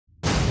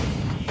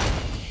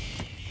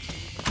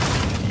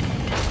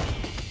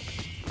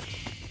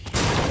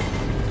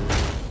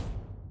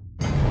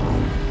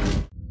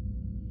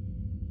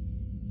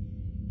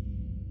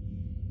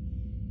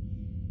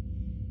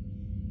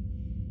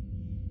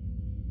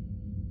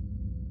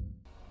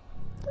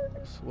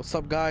What's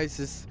up, guys?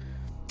 It's,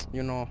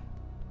 you know,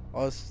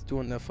 us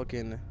doing the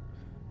fucking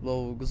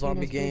little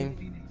zombie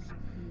game.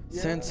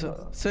 Since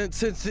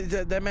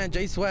that man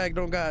Jsweg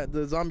don't got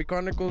the Zombie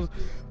Chronicles,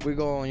 we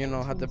gon'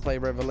 have to play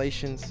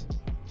Revelations.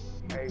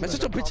 Man,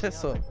 shut your bitch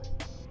ass up.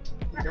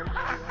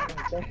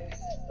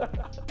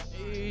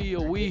 Hey,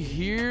 are we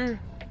here?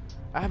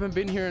 I haven't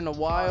been here in a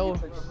while.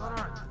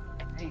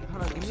 Hey,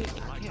 hold on, give me.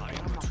 I can't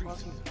find my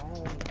fucking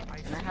phone.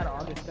 And I had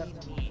all this stuff.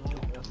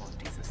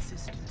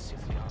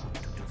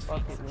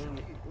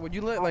 Would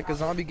you let like a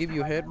zombie give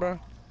you a head, bro?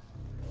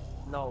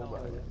 No,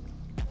 bro.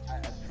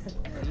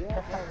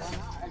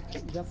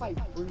 That's like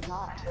free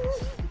hot.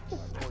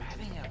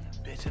 Having a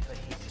bit of a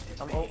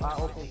heated I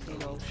open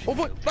Kino. Oh,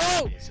 what?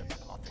 No!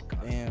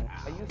 Damn.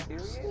 Are you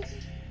serious?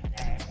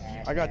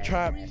 I got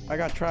trapped. I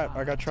got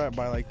trapped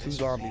by like 2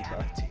 zombies,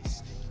 bro.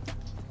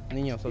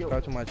 Ñiño,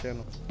 subscribe to my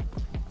channel.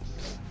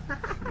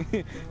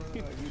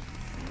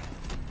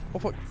 Oh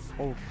fuck!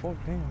 Oh fuck!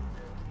 Damn!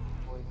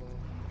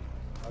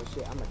 Oh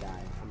shit, I'ma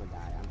die.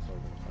 I'm so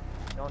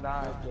gonna Don't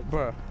die.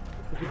 Bruh,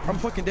 I'm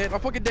fucking dead. I'm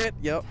fucking dead.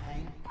 Yep.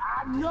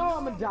 I know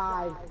I'ma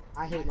die.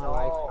 I hate my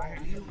life.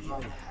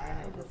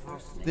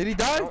 Did he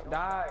die? Don't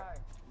die.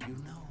 You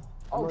know.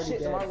 Oh already shit,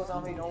 the dead. Margo's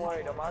on me. Don't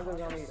worry, the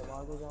Margo's on me.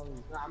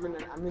 No,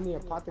 I'm in the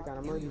apothecon.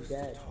 I'm already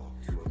dead.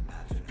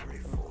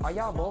 Are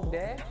y'all both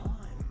dead?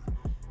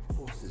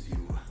 Forces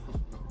you.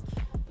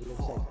 It looks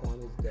like one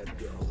is dead.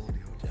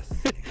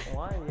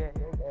 One, yeah,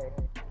 dead.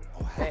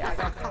 Hey, I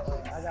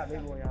got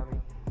big boy on me.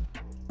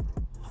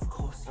 Of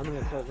course. I'm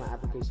gonna close my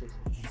application.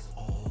 He's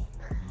all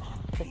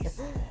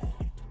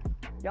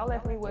Y'all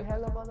left me with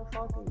hella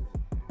motherfuckers.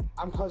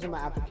 I'm closing my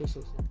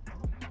application.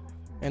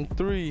 And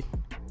 3.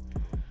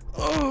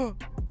 Oh,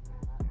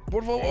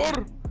 por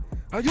favor,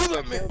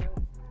 ayúdame.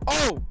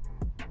 Oh,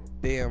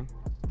 damn.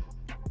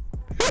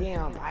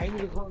 Damn, I didn't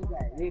even close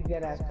that. They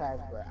dead ass crash,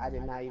 bro. I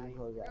did not even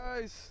close that.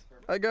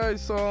 Hi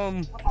guys.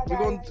 We're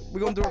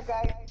gonna do. What's up,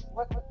 guys?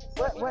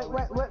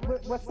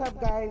 What's up,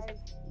 guys?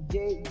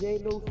 J.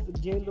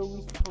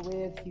 Luis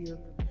Perez here.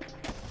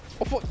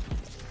 Oh fuck.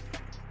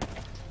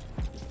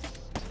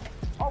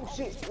 Oh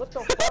shit, what the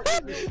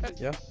fuck?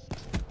 Yeah.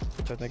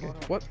 Bitch, I think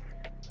it. What?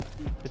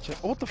 Bitch,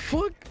 what the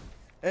fuck?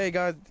 Hey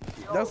guys,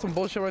 that's some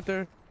bullshit right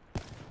there.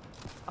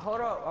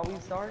 Hold up, are we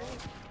starting?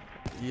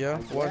 Yeah.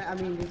 What? Yeah, I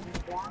mean, this is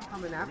Juan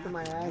coming after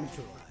my ass.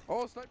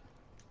 Oh, it's like.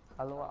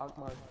 Hello,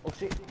 Akbar. Oh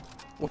shit.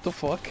 What the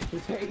fuck? He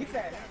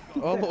said,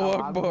 Allahu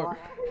Akbar.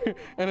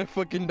 And it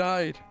fucking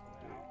died.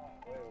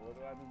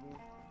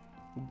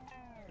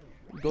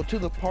 Go to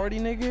the party,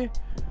 nigga.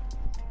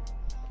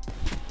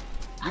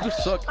 You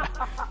just suck.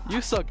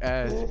 You suck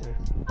ass.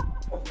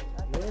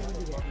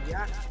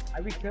 Yeah,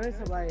 I be killing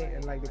somebody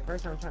and like the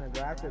person I'm trying to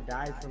go after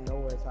dies from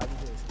nowhere, so I be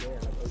getting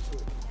scared. Like, oh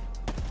shit.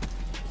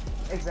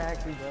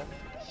 Exactly, bro.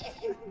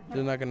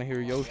 They're not gonna hear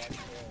your shit.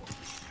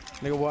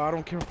 Nigga, well, I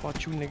don't care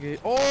about you, nigga.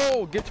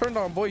 Oh, get turned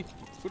on, boy.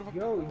 Who the fuck?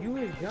 Yo, you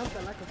is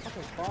jumping like a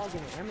fucking frog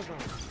in an Amazon.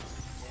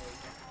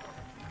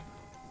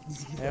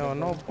 Hell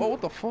no. Oh,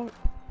 what the fuck?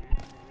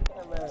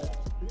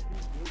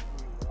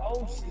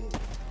 Oh shit.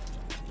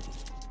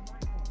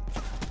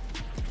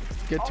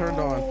 Get turned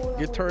on.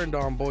 Get turned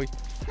on, boy.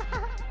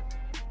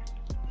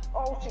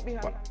 Oh shit,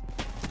 behind.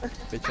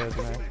 Bitch ass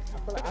man. I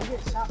feel like I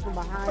get shot from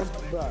behind,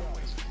 bro.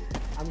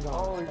 I'm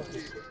gone.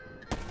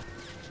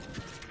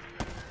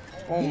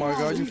 Oh my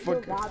god, you still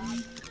fucking. got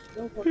me.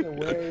 Don't fucking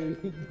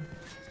worry.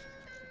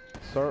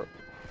 Sir,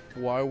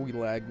 why are we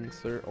lagging,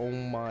 sir? Oh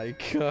my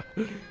god.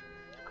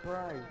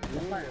 Christ.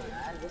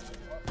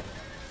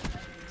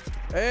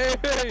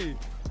 Hey!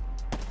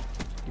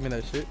 Give me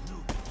that shit.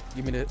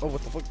 Give me that. Oh,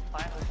 what the fuck?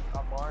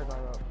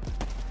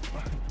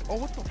 Oh,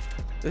 what the?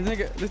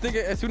 This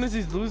nigga, as soon as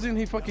he's losing,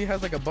 he fucking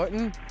has like a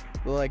button,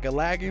 like a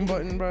lagging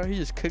button, bro. He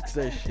just cooks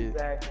that shit.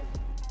 Exactly.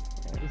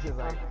 He's just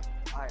like,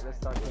 alright, let's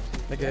start this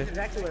shit. Okay. That's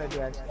exactly what I do,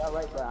 actually. All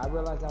right, bro. I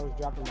realized I was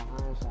dropping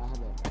behind, so I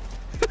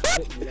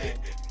had to.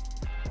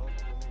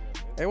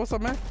 Hey, what's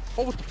up, man?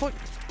 Oh, what the fuck?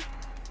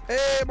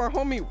 Hey, my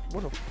homie.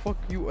 Where the fuck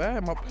you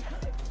at?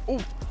 Oh,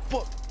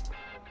 fuck.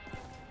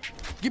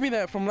 Give me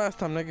that from last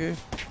time, nigga.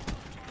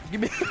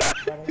 Give me.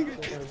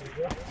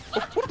 Oh,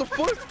 what the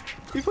fuck?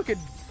 He fucking.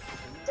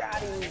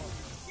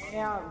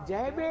 Damn,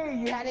 JB,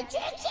 you had a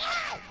chit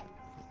chat.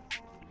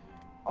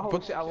 Oh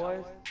shit, I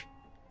was.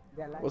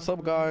 What's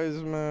up, guys,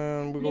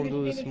 man? We're gonna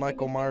do this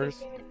Michael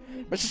Myers.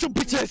 Man, shut your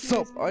bitch ass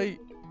up.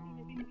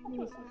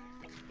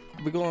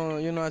 We're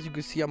gonna, as you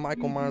can see, I'm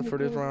Michael Myers for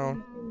this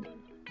round.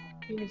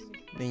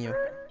 Ñiño.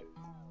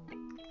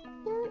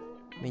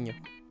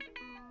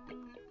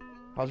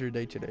 How's your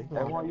day today?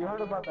 Hey, well, you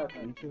heard about that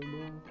feature,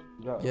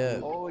 bro? Yeah.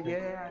 Oh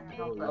yeah.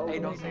 Hey,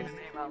 don't say the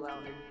name out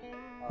loud,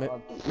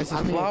 nigga.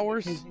 Mrs.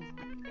 Flowers?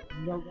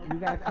 No, you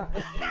gotta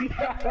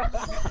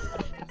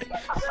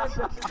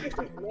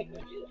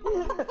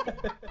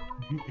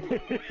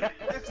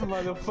This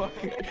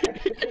motherfucker.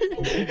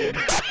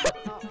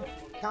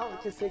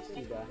 count to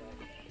 60, bro.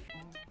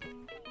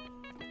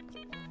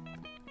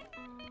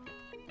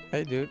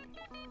 Hey, dude.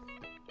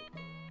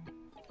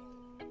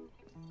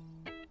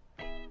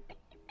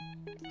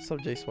 What's up,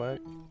 Jsweg?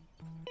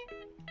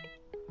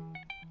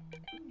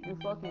 You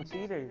fucking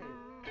cheater.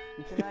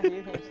 You cannot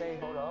hear him say,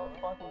 hold up,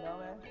 fucking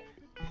dumbass.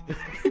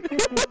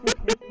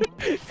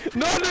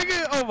 No,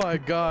 nigga! Oh my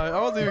god, I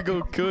wasn't even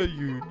gonna kill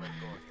you.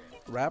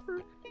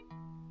 Rapper?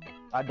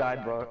 I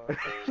died, bro.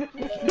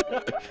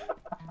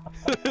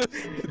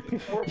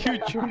 You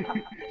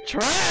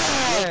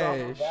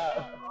trash!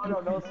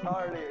 No,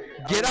 sorry.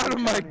 Get out of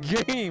my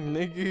game,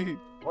 nigga!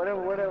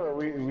 Whatever.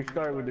 We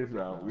start with this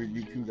round. We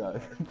beat 2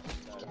 guys.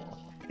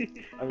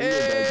 I mean,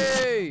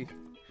 Hey!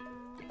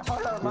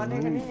 Hold up, my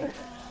nigga.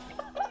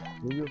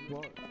 move your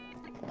floor.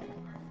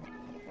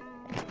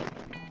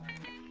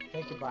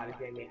 Think about it,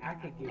 Jamie. I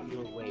could give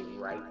you away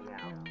right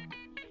now.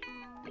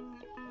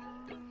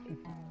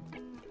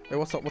 Hey,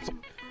 what's up? Bitch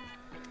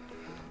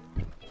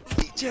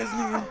ass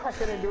nigga! I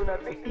couldn't do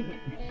nothing.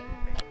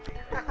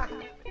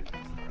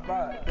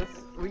 Bro,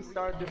 let's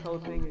restart this whole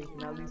thing and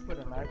can at least put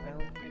a knife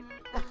down.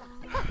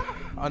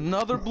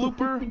 Another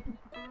blooper?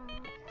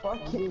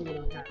 Fuck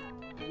you.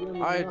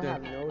 Alright don't then.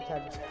 have no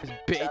type of... This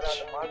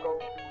bitch.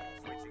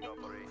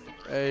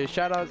 Hey,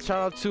 shout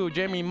out to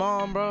Jamie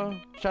mom, bro.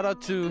 Shout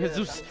out to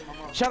Jesus.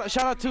 Shout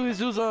out to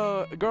Jesus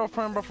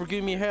girlfriend, bro, for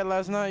giving me head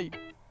last night.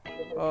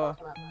 I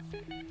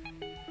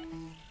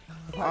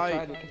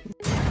tried it.